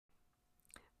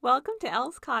Welcome to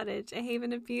Elle's Cottage, a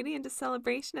haven of beauty and a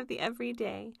celebration of the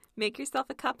everyday. Make yourself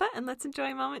a cuppa and let's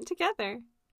enjoy a moment together.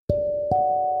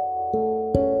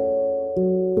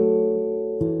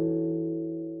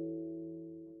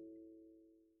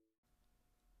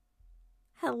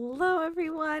 Hello,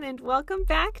 everyone, and welcome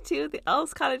back to the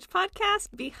Elle's Cottage podcast,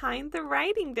 Behind the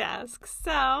Writing Desk.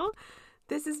 So,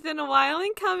 this has been a while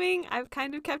in coming. I've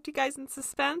kind of kept you guys in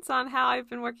suspense on how I've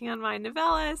been working on my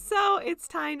novella, so it's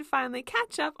time to finally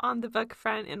catch up on the book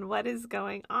front and what is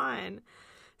going on.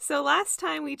 So last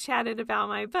time we chatted about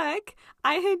my book,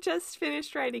 I had just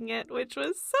finished writing it, which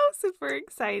was so super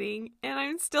exciting, and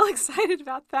I'm still excited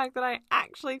about the fact that I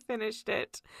actually finished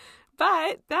it.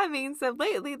 But that means that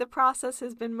lately the process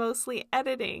has been mostly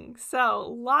editing. So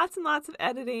lots and lots of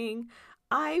editing.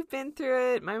 I've been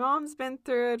through it, my mom's been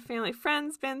through it, family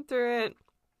friends been through it,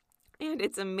 and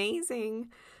it's amazing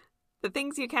the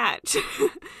things you catch,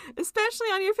 especially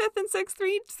on your 5th and 6th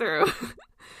read through.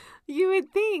 You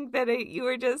would think that you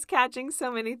were just catching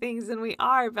so many things, and we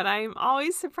are, but I'm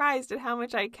always surprised at how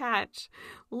much I catch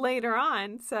later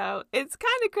on, so it's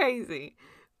kind of crazy,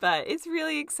 but it's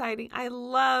really exciting. I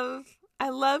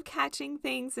love catching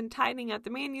things and tightening up the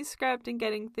manuscript and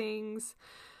getting things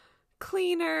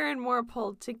cleaner and more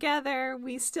pulled together.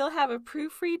 We still have a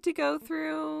proofread to go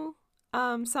through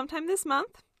sometime this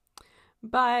month,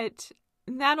 but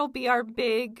that'll be our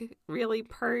big, really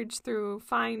purge through,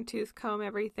 fine-tooth comb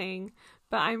everything.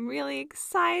 But I'm really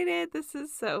excited. This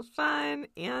is so fun.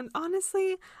 And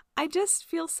honestly, I just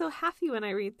feel so happy when I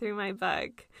read through my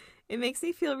book. It makes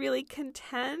me feel really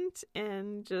content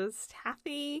and just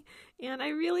happy. And I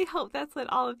really hope that's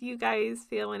what all of you guys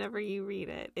feel whenever you read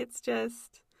it. It's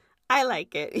just, I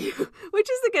like it, which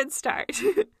is a good start.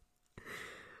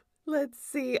 Let's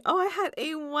see. Oh, I had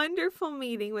a wonderful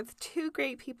meeting with 2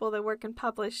 great people that work in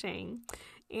publishing,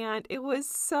 and it was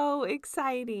so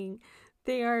exciting.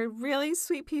 They are really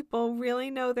sweet people,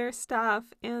 really know their stuff,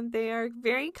 and they are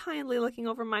very kindly looking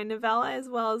over my novella as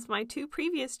well as my 2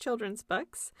 previous children's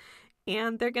books,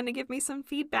 and they're going to give me some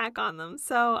feedback on them.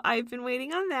 So I've been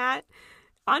waiting on that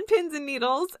on pins and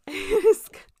needles.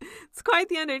 It's quite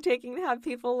the undertaking to have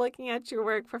people looking at your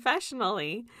work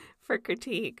professionally for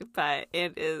critique, but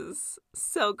it is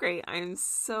so great. I'm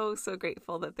so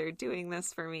grateful that they're doing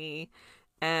this for me,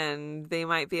 and they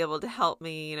might be able to help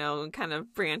me, kind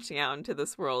of branching out into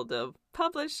this world of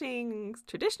publishing,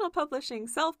 traditional publishing,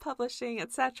 self-publishing,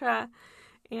 etc.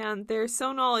 And they're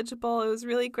so knowledgeable. It was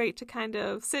really great to kind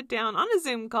of sit down on a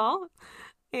Zoom call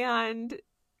and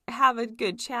have a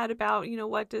good chat about,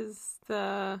 what does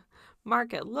the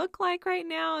market look like right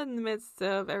now in the midst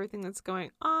of everything that's going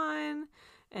on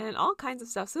and all kinds of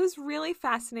stuff. So it was really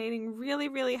fascinating, really,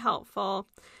 really helpful.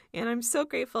 And I'm so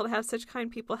grateful to have such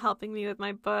kind people helping me with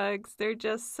my books. They're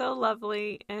just so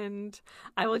lovely, and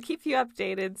I will keep you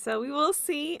updated. So we will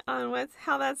see on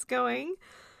how that's going.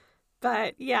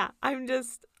 But yeah, I'm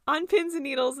just on pins and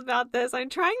needles about this. I'm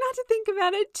trying not to think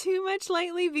about it too much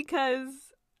lately because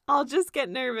I'll just get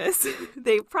nervous.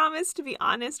 They promised to be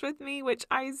honest with me, which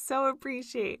I so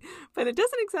appreciate, but it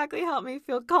doesn't exactly help me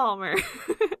feel calmer.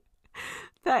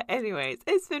 But anyways,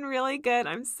 it's been really good.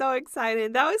 I'm so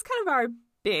excited. That was kind of our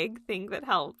big thing that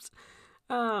helped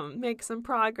make some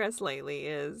progress lately,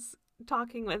 is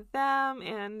talking with them.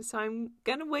 And so I'm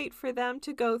going to wait for them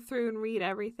to go through and read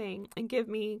everything and give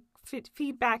me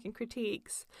feedback and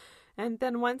critiques. And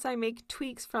then once I make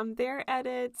tweaks from their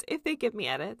edits, if they give me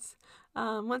edits,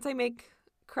 once I make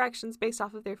corrections based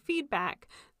off of their feedback,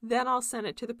 then I'll send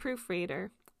it to the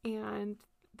proofreader. And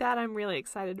that I'm really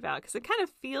excited about because it kind of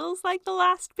feels like the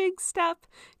last big step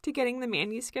to getting the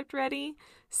manuscript ready.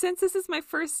 Since this is my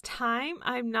first time,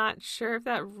 I'm not sure if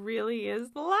that really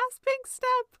is the last big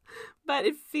step, but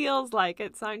it feels like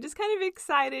it. So I'm just kind of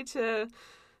excited to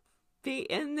be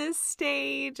in this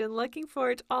stage and looking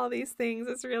forward to all these things.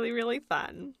 It's really, really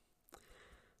fun.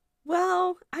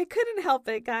 Well, I couldn't help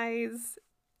it, guys.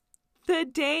 The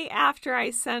day after I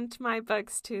sent my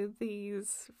books to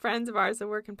these friends of ours that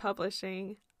work in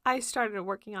publishing, I started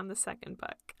working on the second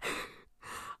book.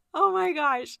 Oh my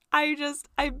gosh, I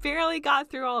barely got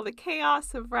through all the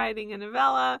chaos of writing a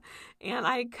novella, and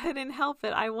I couldn't help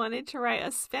it. I wanted to write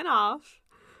a spin-off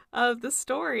of the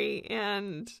story,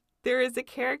 and there is a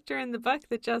character in the book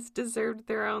that just deserved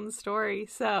their own story.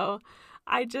 So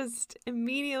I just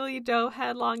immediately dove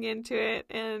headlong into it,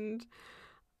 and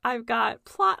I've got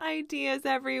plot ideas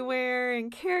everywhere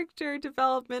and character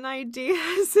development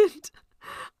ideas, and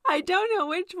I don't know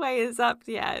which way is up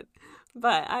yet,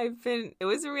 but it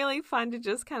was really fun to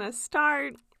just kind of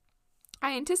start.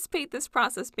 I anticipate this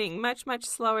process being much, much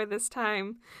slower this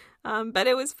time, but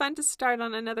it was fun to start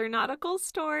on another nautical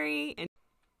story. And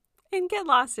and get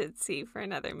lost at sea for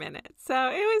another minute. So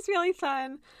it was really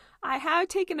fun. I have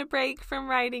taken a break from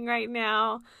writing right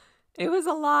now. It was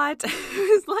a lot. It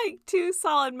was like 2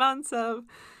 solid months of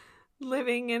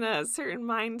living in a certain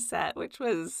mindset, which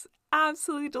was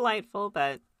absolutely delightful.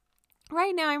 But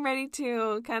right now I'm ready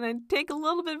to kind of take a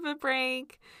little bit of a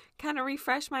break, kind of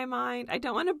refresh my mind. I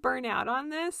don't want to burn out on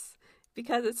this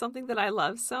because it's something that I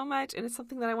love so much and it's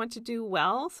something that I want to do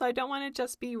well. So I don't want to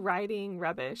just be writing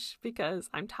rubbish because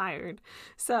I'm tired.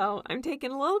 So I'm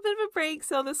taking a little bit of a break.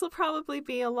 So this will probably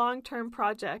be a long-term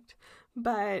project,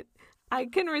 but I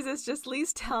couldn't resist just at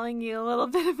least telling you a little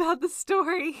bit about the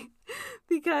story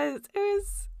because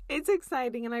it's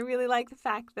exciting and I really like the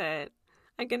fact that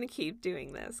I'm going to keep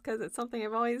doing this because it's something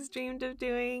I've always dreamed of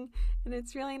doing and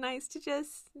it's really nice to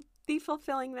just be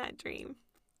fulfilling that dream.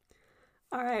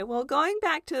 All right, well, going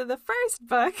back to the first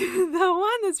book, the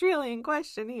one that's really in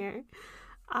question here,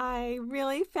 I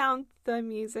really found the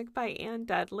music by Anne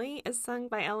Dudley as sung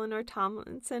by Eleanor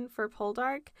Tomlinson for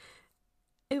Poldark.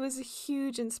 It was a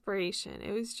huge inspiration.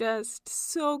 It was just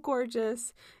so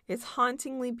gorgeous. It's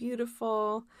hauntingly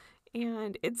beautiful,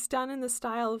 and it's done in the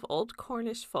style of old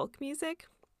Cornish folk music,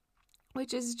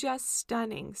 which is just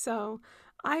stunning. So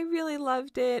I really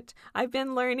loved it. I've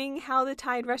been learning How the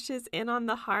Tide Rushes In on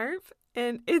the harp,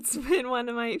 and it's been one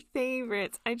of my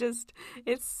favorites.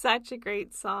 It's such a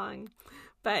great song.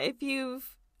 But if you're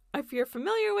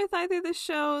familiar with either the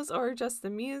shows or just the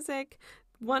music,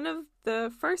 one of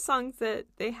the first songs that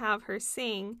they have her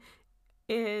sing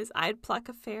is I'd Pluck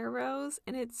a Fair Rose,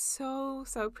 and it's so,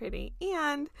 so pretty.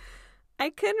 And I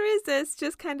couldn't resist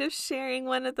just kind of sharing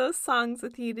one of those songs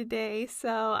with you today.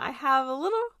 So I have a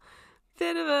little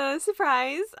bit of a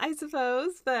surprise, I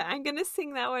suppose, but I'm going to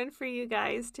sing that one for you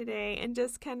guys today and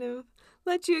just kind of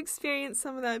let you experience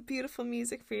some of that beautiful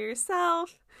music for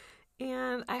yourself.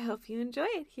 And I hope you enjoy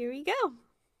it. Here we go.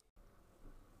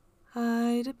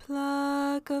 I'd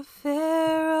pluck a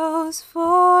fair rose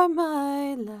for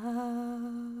my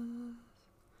love.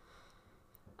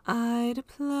 I'd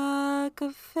pluck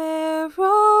a fair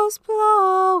rose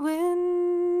blowing.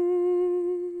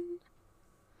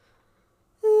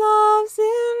 Love's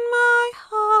in my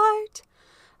heart,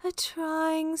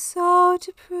 a-trying so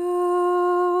to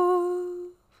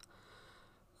prove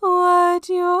what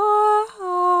your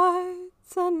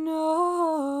heart's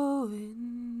a-knowing.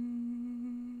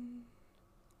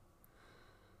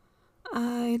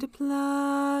 I'd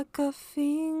pluck a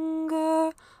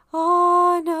finger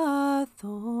on a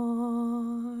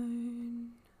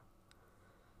thorn.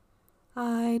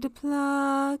 I'd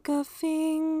pluck a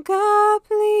finger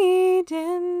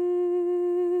bleeding.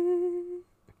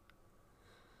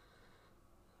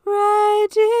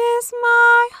 Red is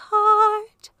my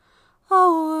heart,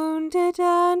 a wounded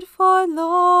and forlorn,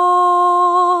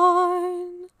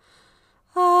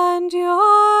 and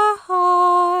your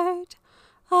heart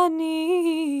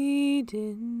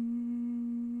a-needing.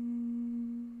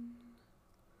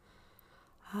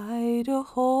 I'd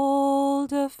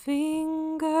hold a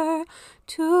finger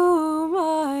to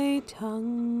my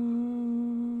tongue.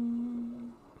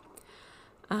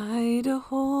 I'd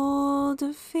hold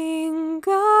a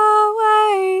finger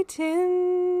waiting.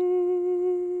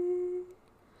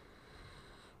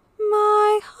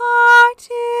 My heart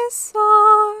is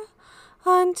sore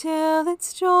until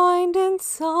it's joined in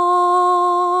song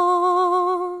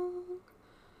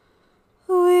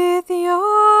with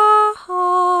your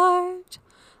heart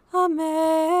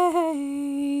a-mating.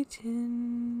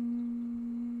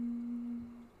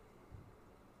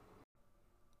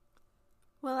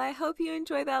 Well, I hope you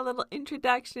enjoyed that little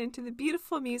introduction into the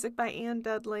beautiful music by Anne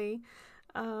Dudley.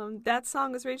 That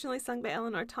song was originally sung by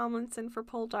Eleanor Tomlinson for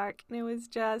Poldark, and it was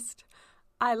just,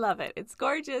 I love it. It's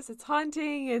gorgeous, it's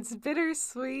haunting, it's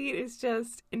bittersweet, it's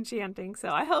just enchanting. So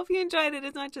I hope you enjoyed it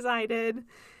as much as I did.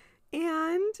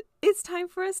 And it's time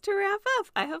for us to wrap up.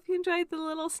 I hope you enjoyed the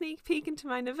little sneak peek into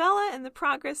my novella and the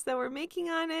progress that we're making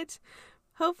on it.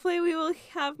 Hopefully we will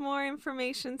have more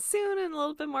information soon and a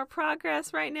little bit more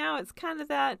progress. Right now it's kind of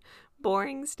that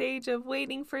boring stage of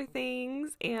waiting for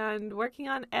things and working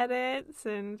on edits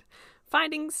and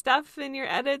finding stuff in your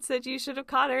edits that you should have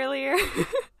caught earlier.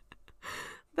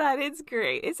 But it's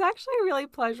great. It's actually a really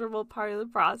pleasurable part of the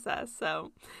process,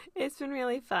 so it's been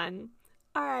really fun.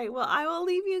 All right, well, I will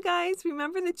leave you guys.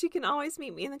 Remember that you can always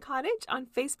meet me in the cottage on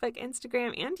Facebook,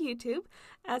 Instagram, and YouTube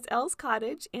as Elle's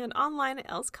Cottage and online at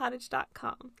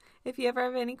ellscottage.com. If you ever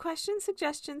have any questions,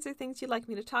 suggestions, or things you'd like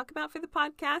me to talk about for the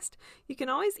podcast, you can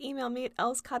always email me at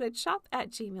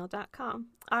ellscottageshop@gmail.com.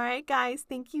 All right, guys,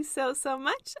 thank you so, so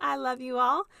much. I love you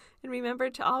all. And remember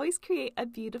to always create a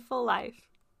beautiful life.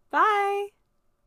 Bye!